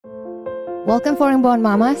Welcome, Foreign Born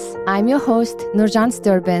Mamas. I'm your host, Nurjan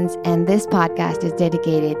Sturbans, and this podcast is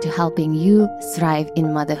dedicated to helping you thrive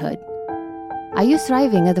in motherhood. Are you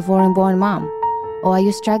thriving as a foreign born mom? Or are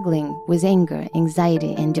you struggling with anger,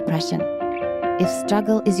 anxiety, and depression? If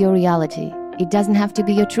struggle is your reality, it doesn't have to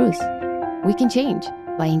be your truth. We can change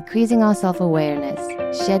by increasing our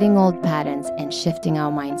self-awareness, shedding old patterns, and shifting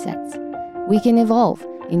our mindsets. We can evolve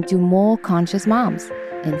into more conscious moms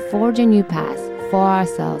and forge a new path for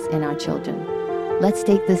ourselves and our children. Let's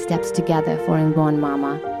take the steps together, Foreign Born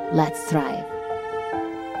Mama. Let's thrive.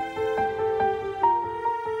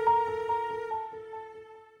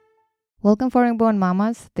 Welcome, Foreign Born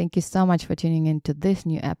Mamas. Thank you so much for tuning in to this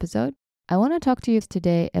new episode. I want to talk to you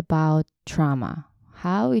today about trauma,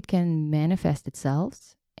 how it can manifest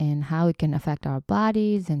itself and how it can affect our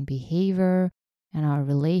bodies and behavior and our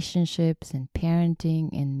relationships and parenting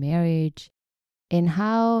and marriage, and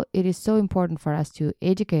how it is so important for us to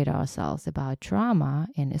educate ourselves about trauma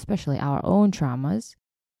and especially our own traumas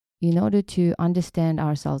in order to understand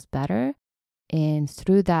ourselves better, and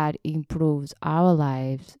through that improves our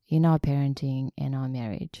lives in our parenting and our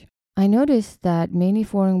marriage. I noticed that many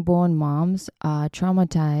foreign-born moms are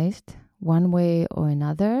traumatized one way or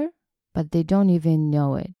another, but they don't even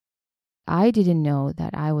know it. I didn't know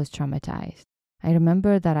that I was traumatized. I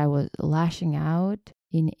remember that I was lashing out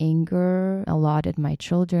in anger a lot at my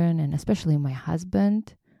children and especially my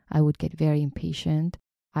husband. I would get very impatient.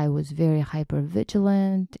 I was very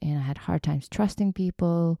hypervigilant and I had hard times trusting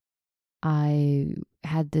people. I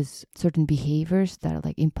had this certain behaviors that are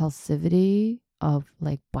like impulsivity of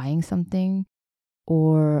like buying something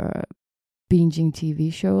or binging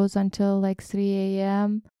TV shows until like 3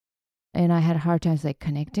 a.m. And I had hard times like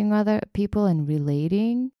connecting with other people and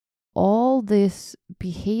relating. All these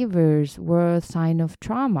behaviors were a sign of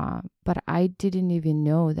trauma, but I didn't even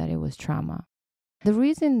know that it was trauma. The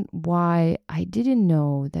reason why I didn't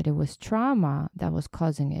know that it was trauma that was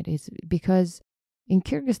causing it is because in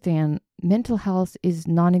Kyrgyzstan, mental health is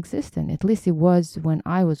non-existent. At least it was when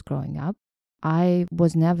I was growing up. I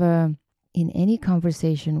was never in any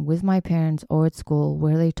conversation with my parents or at school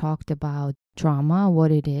where they talked about trauma,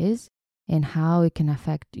 what it is, and how it can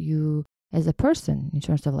affect you as a person in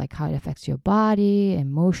terms of like how it affects your body,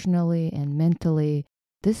 emotionally and mentally.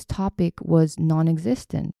 This topic was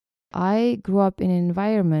non-existent. I grew up in an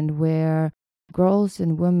environment where girls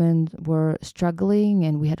and women were struggling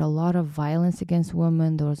and we had a lot of violence against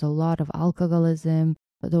women. There was a lot of alcoholism.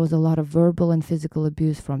 There was a lot of verbal and physical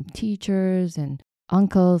abuse from teachers and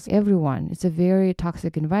uncles, everyone. It's a very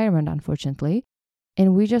toxic environment, unfortunately.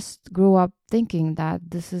 And we just grew up thinking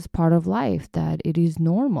that this is part of life, that it is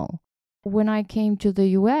normal. When I came to the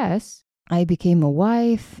US, I became a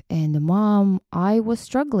wife and a mom. I was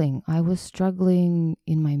struggling. I was struggling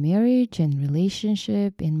in my marriage and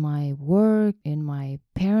relationship, in my work, in my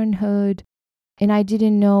parenthood. And I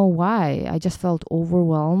didn't know why. I just felt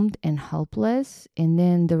overwhelmed and helpless. And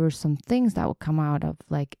then there were some things that would come out of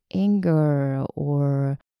like anger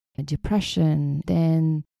or depression.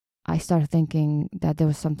 Then I started thinking that there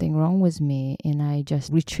was something wrong with me, and I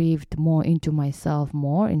just retrieved more into myself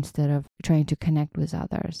more instead of trying to connect with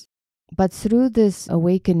others. But through this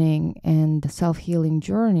awakening and self-healing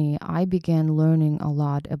journey, I began learning a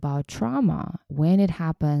lot about trauma, when it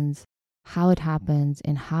happens, how it happens,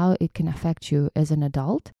 and how it can affect you as an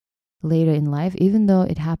adult later in life, even though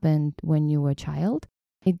it happened when you were a child.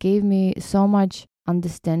 It gave me so much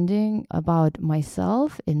understanding about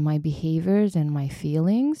myself and my behaviors and my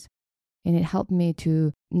feelings. And it helped me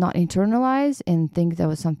to not internalize and think there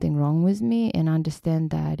was something wrong with me and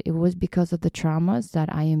understand that it was because of the traumas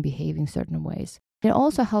that I am behaving certain ways. It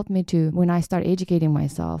also helped me to, when I start educating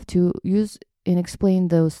myself, to use and explain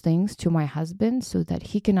those things to my husband so that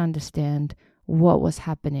he can understand what was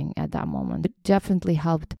happening at that moment. It definitely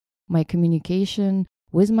helped my communication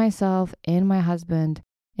with myself and my husband.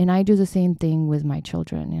 And I do the same thing with my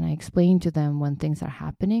children. And I explain to them when things are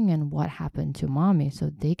happening and what happened to mommy so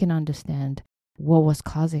they can understand what was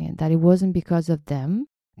causing it. That it wasn't because of them,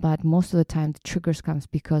 but most of the time the triggers comes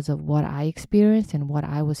because of what I experienced and what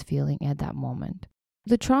I was feeling at that moment.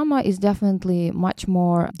 The trauma is definitely much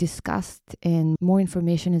more discussed and more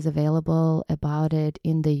information is available about it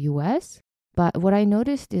in the US. But what I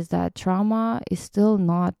noticed is that trauma is still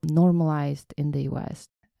not normalized in the US.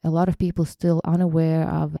 A lot of people still unaware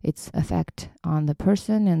of its effect on the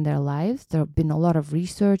person and their lives. There have been a lot of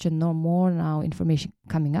research and no more now information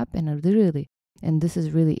coming up, and this is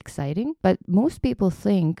really exciting. But most people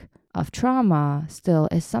think of trauma still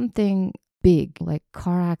as something big, like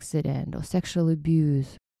car accident or sexual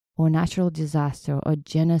abuse or natural disaster or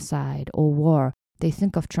genocide or war. They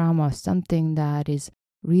think of trauma as something that is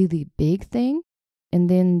really big thing, and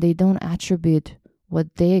then they don't attribute what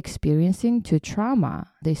they're experiencing to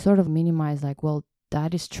trauma. They sort of minimize, like, well,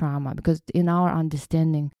 that is trauma, because in our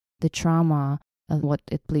understanding, the trauma and what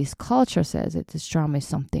at least culture says it is trauma is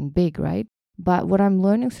something big, right? But what I'm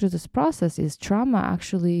learning through this process is trauma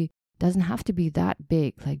actually doesn't have to be that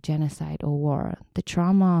big, like genocide or war. The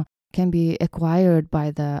trauma can be acquired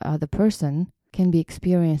by the other person, can be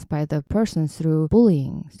experienced by the person through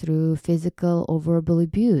bullying, through physical or verbal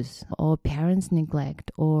abuse, or parents'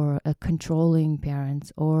 neglect, or a controlling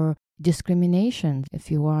parents, or discrimination. If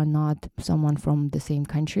you are not someone from the same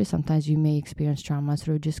country, sometimes you may experience trauma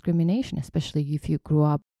through discrimination, especially if you grew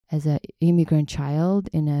up as an immigrant child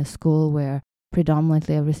in a school where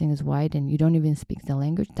predominantly everything is white and you don't even speak the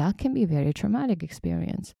language. That can be a very traumatic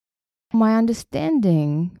experience. My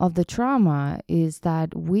understanding of the trauma is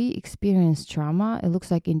that we experience trauma, it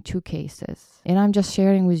looks like, in two cases. And I'm just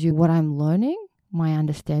sharing with you what I'm learning, my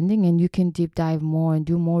understanding, and you can deep dive more and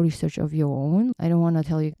do more research of your own. I don't want to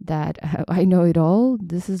tell you that I know it all.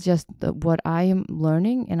 This is just what I am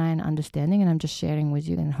learning and I am understanding, and I'm just sharing with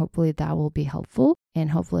you, and hopefully that will be helpful,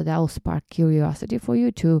 and hopefully that will spark curiosity for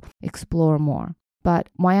you to explore more. But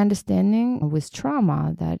my understanding with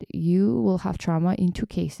trauma, that you will have trauma in two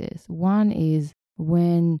cases. One is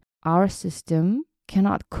when our system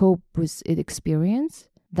cannot cope with its experience.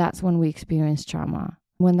 That's when we experience trauma.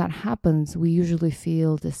 When that happens, we usually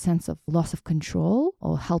feel the sense of loss of control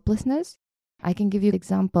or helplessness. I can give you an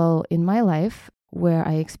example in my life where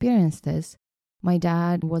I experienced this. My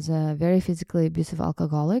dad was a very physically abusive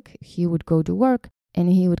alcoholic. He would go to work and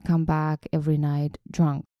he would come back every night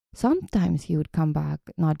drunk. Sometimes he would come back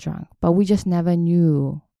not drunk, but we just never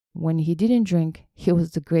knew. When he didn't drink, he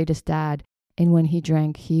was the greatest dad. And when he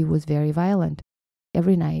drank, he was very violent.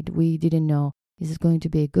 Every night, we didn't know, is it going to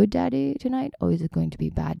be a good daddy tonight or is it going to be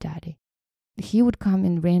bad daddy? He would come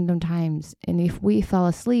in random times. And if we fell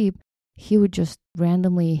asleep, he would just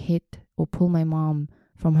randomly hit or pull my mom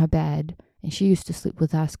from her bed. And she used to sleep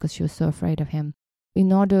with us because she was so afraid of him.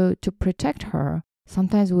 In order to protect her,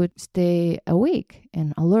 sometimes we would stay awake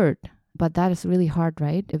and alert, but that is really hard,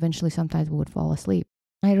 right? Eventually, sometimes we would fall asleep.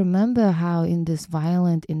 I remember how in this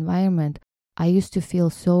violent environment, I used to feel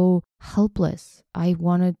so helpless. I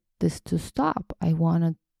wanted this to stop. I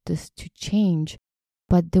wanted this to change,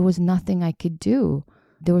 but there was nothing I could do.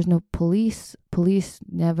 There was no police. Police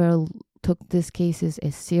never took these cases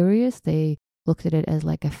as serious. They looked at it as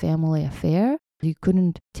like a family affair. You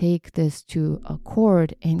couldn't take this to a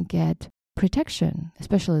court and get protection,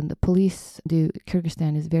 especially in the police. The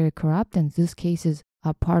Kyrgyzstan is very corrupt, and these cases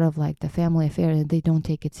are part of like the family affair, and they don't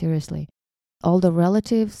take it seriously. All the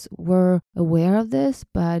relatives were aware of this,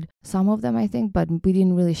 but some of them, I think, but we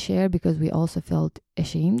didn't really share because we also felt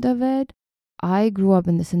ashamed of it. I grew up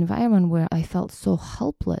in this environment where I felt so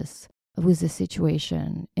helpless with the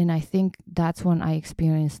situation, and I think that's when I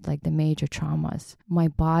experienced like the major traumas. My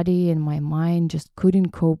body and my mind just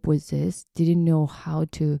couldn't cope with this, didn't know how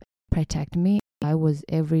to protect me. I was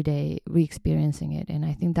every day re-experiencing it, and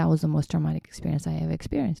I think that was the most traumatic experience I ever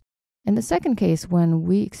experienced. In the second case, when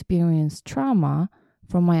we experience trauma,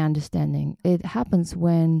 from my understanding, it happens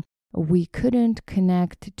when we couldn't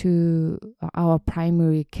connect to our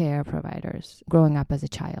primary care providers growing up as a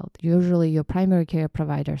child. Usually your primary care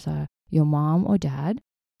providers are your mom or dad.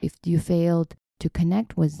 If you failed to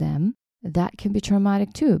connect with them, that can be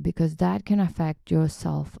traumatic too, because that can affect your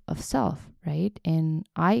self of self, right? And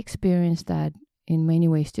I experienced that in many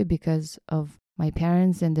ways too, because of my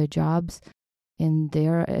parents and their jobs and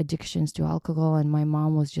their addictions to alcohol. And my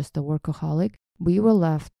mom was just a workaholic. We were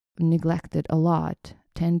left neglected a lot.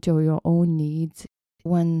 Tend to your own needs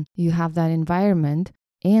when you have that environment.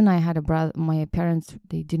 And I had a brother, my parents,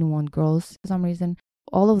 they didn't want girls for some reason.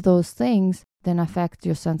 All of those things then affect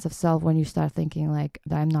your sense of self when you start thinking like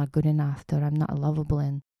that I'm not good enough, that I'm not lovable,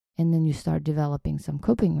 and then you start developing some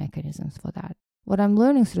coping mechanisms for that. What I'm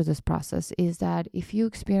learning through this process is that if you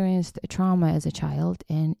experienced a trauma as a child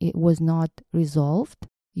and it was not resolved,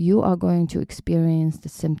 you are going to experience the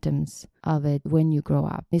symptoms of it when you grow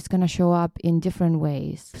up. It's going to show up in different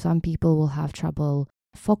ways. Some people will have trouble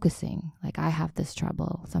focusing, like I have this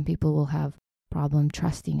trouble. Some people will have problem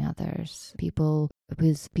trusting others. People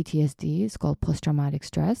with PTSD, it's called post-traumatic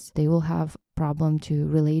stress, they will have problem to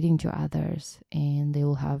relating to others, and they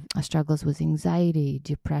will have struggles with anxiety,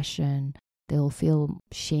 depression. They'll feel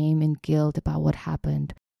shame and guilt about what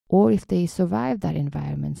happened. Or if they survive that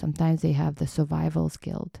environment, sometimes they have the survival's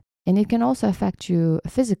guilt. And it can also affect you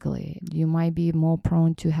physically. You might be more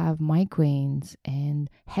prone to have migraines and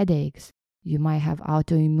headaches. You might have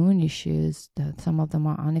autoimmune issues. Some of them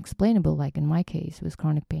are unexplainable, like in my case with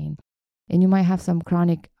chronic pain. and you might have some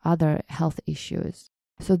chronic other health issues.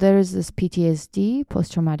 So there is this PTSD,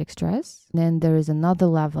 post-traumatic stress. Then there is another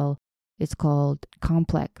level. It's called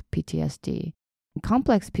complex PTSD.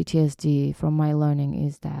 Complex PTSD, from my learning,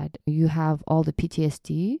 is that you have all the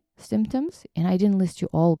PTSD symptoms, and I didn't list you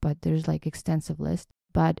all, but there's like extensive list.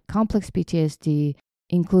 But complex PTSD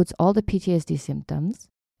includes all the PTSD symptoms,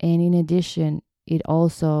 and in addition, it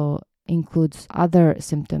also includes other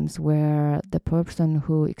symptoms where the person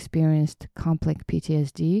who experienced complex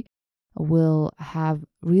PTSD will have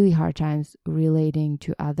really hard times relating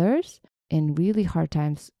to others and really hard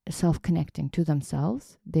times self-connecting to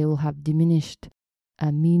themselves. They will have diminished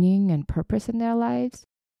meaning and purpose in their lives.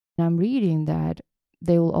 And I'm reading that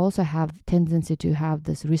they will also have tendency to have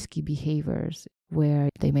this risky behaviors where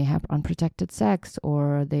they may have unprotected sex,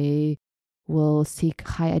 or they will seek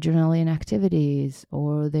high adrenaline activities,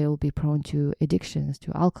 or they will be prone to addictions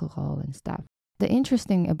to alcohol and stuff. The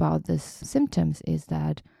interesting about these symptoms is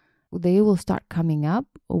that they will start coming up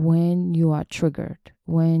when you are triggered,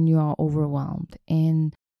 when you are overwhelmed.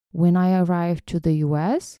 And when I arrived to the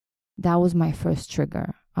US, that was my first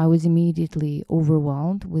trigger. I was immediately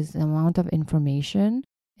overwhelmed with the amount of information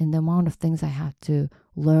and the amount of things I had to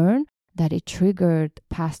learn, that it triggered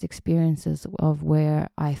past experiences of where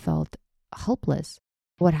I felt helpless.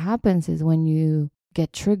 What happens is when you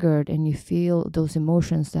get triggered and you feel those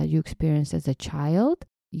emotions that you experienced as a child,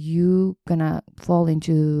 you're gonna fall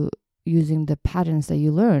into using the patterns that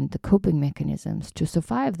you learned, the coping mechanisms to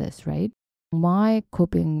survive this, right? My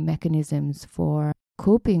coping mechanisms for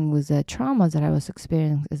coping with the traumas that I was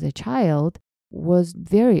experiencing as a child was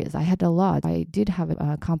various. I had a lot. I did have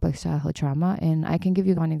a complex childhood trauma, and I can give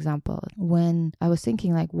you one example. When I was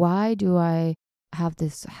thinking, like, why do I have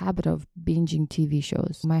this habit of binging TV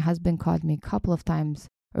shows? My husband caught me a couple of times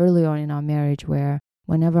early on in our marriage where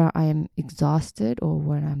whenever I am exhausted or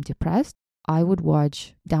when I'm depressed, I would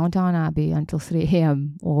watch Downton Abbey until 3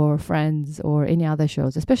 a.m. or Friends or any other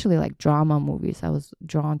shows, especially like drama movies. I was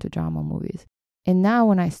drawn to drama movies. And now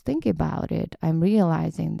when I think about it, I'm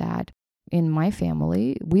realizing that in my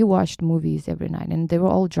family, we watched movies every night, and they were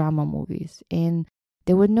all drama movies. And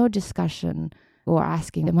there was no discussion or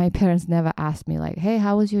asking. My parents never asked me like, hey,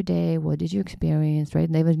 how was your day? What did you experience?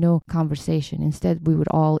 Right? There was no conversation. Instead, we would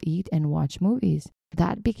all eat and watch movies.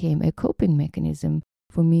 That became a coping mechanism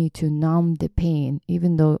for me to numb the pain,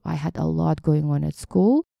 even though I had a lot going on at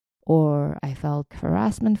school, or I felt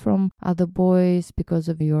harassment from other boys because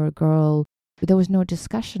of your girl. There was no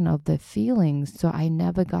discussion of the feelings, so I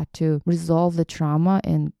never got to resolve the trauma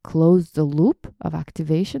and close the loop of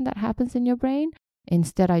activation that happens in your brain.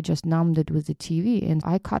 Instead, I just numbed it with the TV, and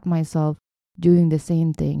I caught myself doing the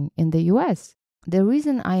same thing in the US. The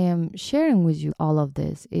reason I am sharing with you all of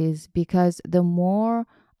this is because the more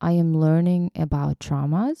I am learning about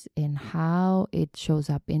traumas and how it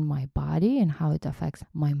shows up in my body and how it affects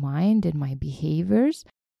my mind and my behaviors,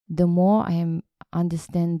 the more I am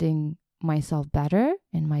understanding myself better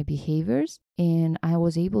and my behaviors. And I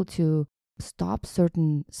was able to stop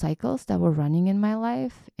certain cycles that were running in my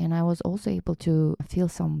life. And I was also able to feel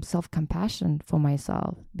some self-compassion for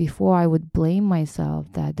myself. Before, I would blame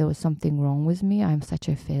myself that there was something wrong with me. I'm such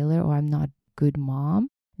a failure, or I'm not a good mom.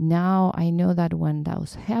 Now I know that when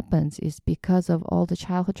that happens, it's because of all the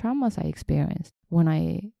childhood traumas I experienced. When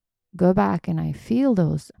I go back and I feel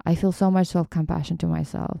those, I feel so much self-compassion to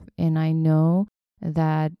myself. And I know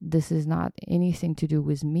that this is not anything to do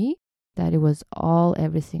with me, that it was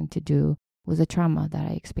everything to do with the trauma that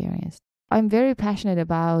I experienced. I'm very passionate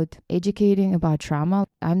about educating about trauma.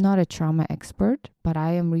 I'm not a trauma expert, but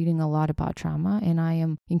I am reading a lot about trauma, and I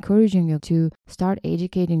am encouraging you to start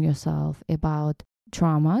educating yourself about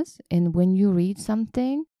traumas. And when you read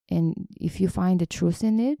something, and if you find the truth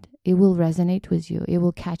in it, it will resonate with you. It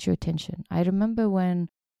will catch your attention. I remember when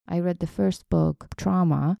I read the first book,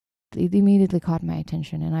 Trauma, it immediately caught my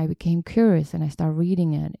attention, and I became curious, and I started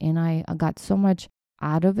reading it, and I got so much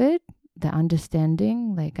out of it, the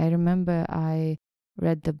understanding. Like, I remember I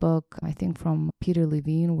read the book, I think from Peter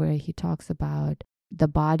Levine, where he talks about the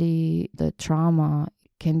body, the trauma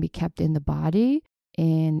can be kept in the body,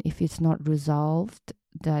 and if it's not resolved,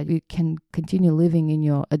 that you can continue living in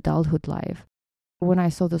your adulthood life. When I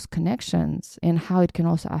saw those connections and how it can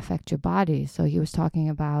also affect your body, so he was talking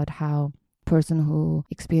about how person who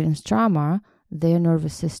experienced trauma, their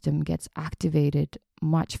nervous system gets activated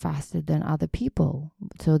much faster than other people.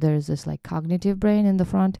 So there's this like cognitive brain in the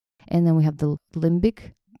front, and then we have the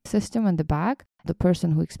limbic system in the back. The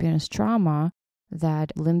person who experienced trauma,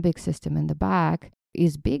 that limbic system in the back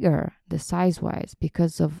is bigger, the size-wise,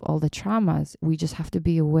 because of all the traumas. We just have to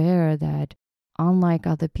be aware that unlike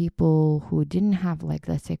other people who didn't have, like,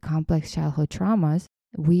 let's say, complex childhood traumas,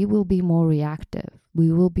 we will be more reactive.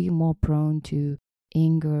 We will be more prone to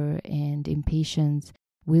anger and impatience.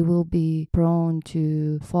 We will be prone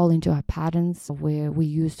to fall into our patterns where we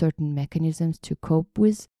use certain mechanisms to cope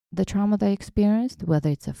with the trauma they experienced, whether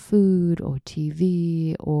it's a food or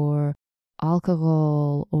TV or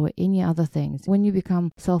alcohol or any other things. When you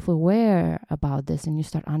become self-aware about this and you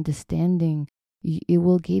start understanding, it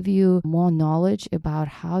will give you more knowledge about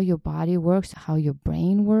how your body works, how your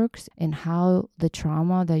brain works, and how the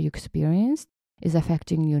trauma that you experienced is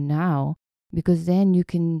affecting you now, because then you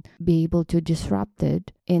can be able to disrupt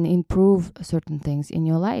it and improve certain things in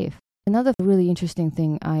your life. Another really interesting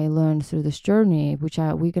thing I learned through this journey, which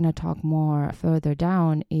we're going to talk more further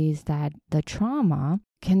down, is that the trauma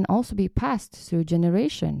can also be passed through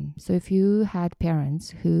generation. So if you had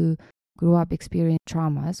parents who grew up experiencing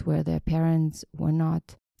traumas where their parents were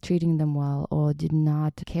not treating them well or did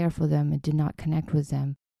not care for them and did not connect with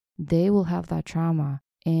them, they will have that trauma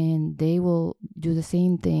and they will do the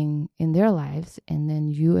same thing in their lives, and then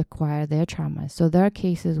you acquire their trauma. So there are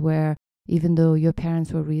cases where even though your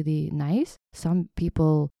parents were really nice, some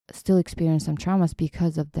people still experience some traumas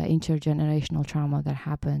because of the intergenerational trauma that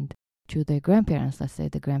happened to their grandparents. Let's say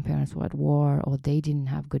the grandparents were at war or they didn't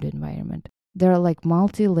have good environment. There are like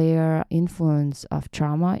multi-layer influence of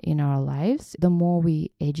trauma in our lives. The more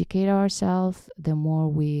we educate ourselves, the more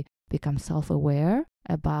we become self-aware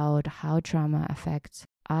about how trauma affects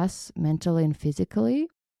us mentally and physically,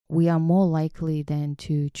 we are more likely then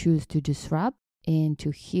to choose to disrupt and to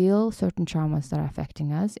heal certain traumas that are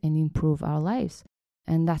affecting us and improve our lives.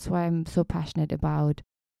 And that's why I'm so passionate about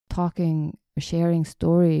talking, sharing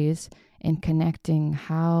stories, and connecting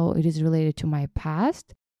how it is related to my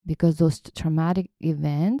past, because those traumatic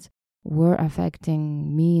events were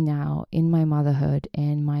affecting me now in my motherhood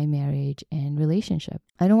and my marriage and relationship.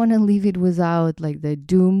 I don't want to leave it without like the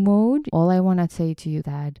doom mode. All I want to say to you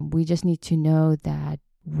that we just need to know that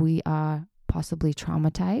we are possibly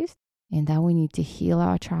traumatized and that we need to heal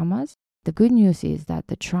our traumas. The good news is that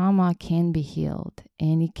the trauma can be healed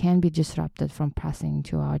and it can be disrupted from passing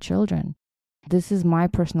to our children. This is my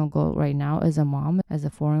personal goal right now as a mom, as a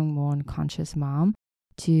foreign-born conscious mom,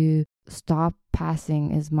 to stop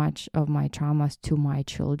passing as much of my traumas to my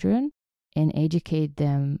children and educate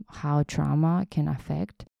them how trauma can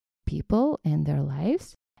affect people and their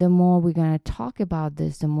lives. The more we're going to talk about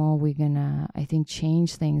this, the more we're going to, I think,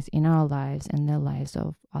 change things in our lives and the lives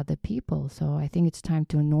of other people. So I think it's time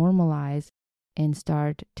to normalize and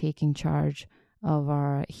start taking charge of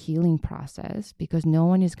our healing process, because no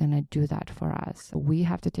one is going to do that for us. We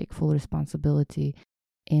have to take full responsibility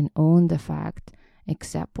and own the fact,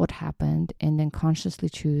 accept what happened, and then consciously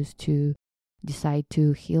choose to decide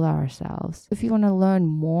to heal ourselves. If you want to learn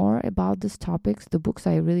more about these topics, the books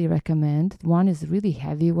I really recommend, one is a really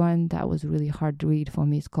heavy one that was really hard to read for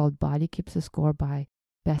me. It's called Body Keeps the Score by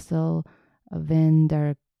Bessel van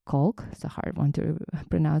der Kolk. It's a hard one to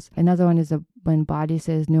pronounce. Another one is When Body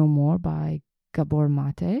Says No More by Gabor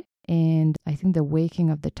Mate. And I think The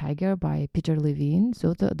Waking of the Tiger by Peter Levine.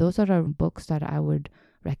 So those are books that I would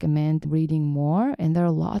recommend reading more. And there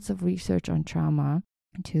are lots of research on trauma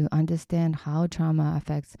to understand how trauma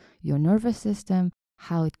affects your nervous system,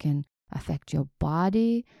 how it can affect your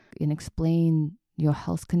body, and explain your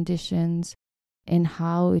health conditions, and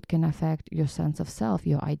how it can affect your sense of self,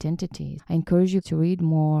 your identity. I encourage you to read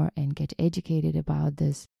more and get educated about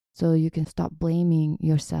this so you can stop blaming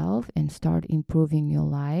yourself and start improving your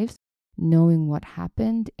lives, knowing what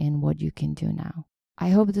happened and what you can do now. I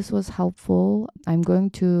hope this was helpful. I'm going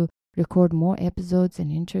to record more episodes and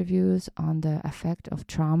interviews on the effect of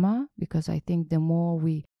trauma, because I think the more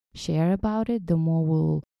we share about it, the more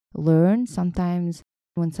we'll learn. Sometimes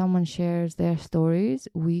when someone shares their stories,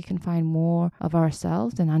 we can find more of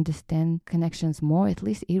ourselves and understand connections more. At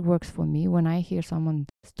least it works for me. When I hear someone's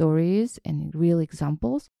stories and real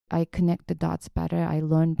examples, I connect the dots better. I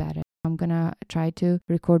learn better. I'm going to try to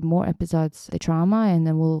record more episodes of trauma, and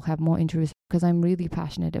then we'll have more interviews because I'm really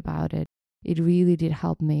passionate about it. It really did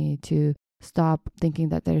help me to stop thinking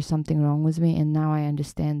that there's something wrong with me, and now I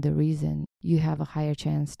understand the reason. You have a higher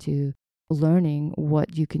chance to learning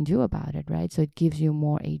what you can do about it, right? So it gives you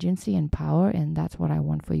more agency and power, and that's what I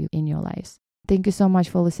want for you in your lives. Thank you so much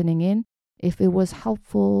for listening in. If it was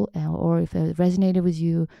helpful or if it resonated with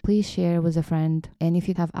you, please share with a friend. And if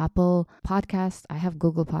you have Apple Podcasts, I have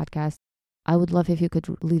Google Podcasts. I would love if you could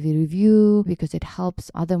leave a review, because it helps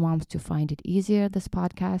other moms to find it easier, this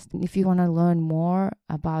podcast. If you want to learn more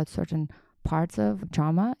about certain parts of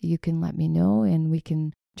trauma, you can let me know and we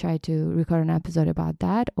can try to record an episode about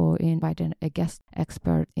that or invite a guest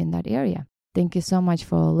expert in that area. Thank you so much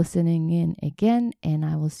for listening in again, and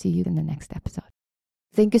I will see you in the next episode.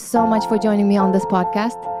 Thank you so much for joining me on this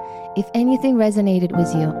podcast. If anything resonated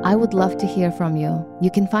with you, I would love to hear from you.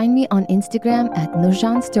 You can find me on Instagram at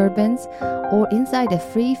Nurjan Sturbans or inside a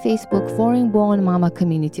free Facebook Foreign Born Mama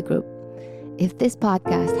community group. If this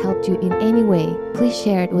podcast helped you in any way, please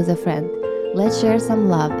share it with a friend. Let's share some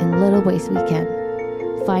love in little ways we can.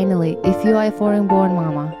 Finally, if you are a foreign-born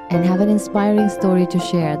mama and have an inspiring story to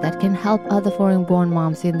share that can help other foreign-born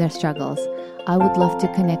moms in their struggles, I would love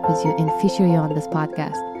to connect with you and feature you on this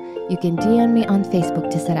podcast. You can DM me on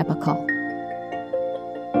Facebook to set up a call.